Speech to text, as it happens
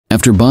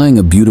After buying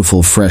a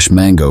beautiful fresh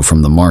mango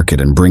from the market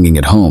and bringing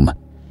it home,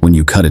 when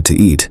you cut it to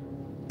eat,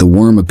 the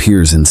worm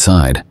appears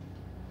inside.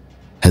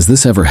 Has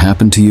this ever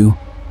happened to you?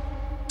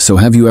 So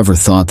have you ever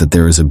thought that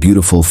there is a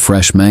beautiful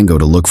fresh mango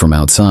to look from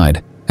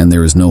outside, and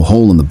there is no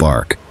hole in the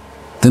bark?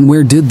 Then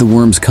where did the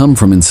worms come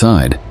from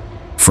inside?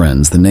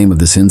 Friends, the name of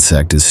this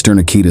insect is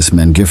Sternochetus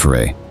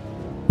mangiferae.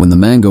 When the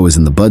mango is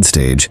in the bud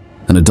stage,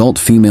 an adult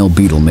female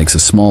beetle makes a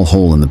small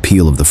hole in the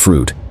peel of the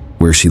fruit,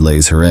 where she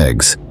lays her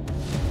eggs.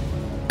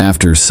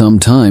 After some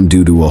time,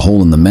 due to a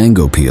hole in the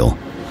mango peel,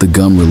 the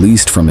gum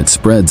released from it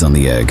spreads on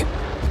the egg.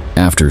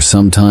 After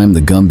some time,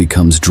 the gum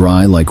becomes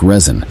dry like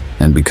resin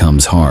and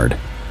becomes hard.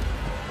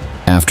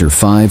 After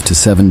 5 to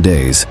 7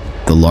 days,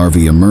 the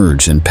larvae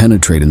emerge and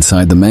penetrate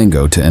inside the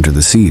mango to enter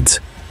the seeds.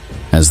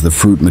 As the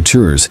fruit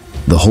matures,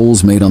 the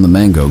holes made on the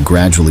mango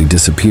gradually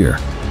disappear.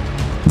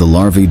 The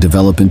larvae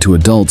develop into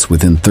adults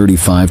within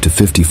 35 to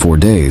 54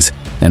 days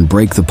and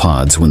break the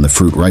pods when the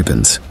fruit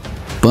ripens.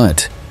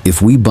 But if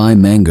we buy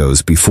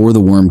mangoes before the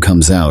worm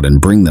comes out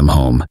and bring them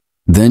home,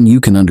 then you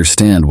can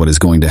understand what is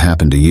going to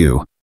happen to you.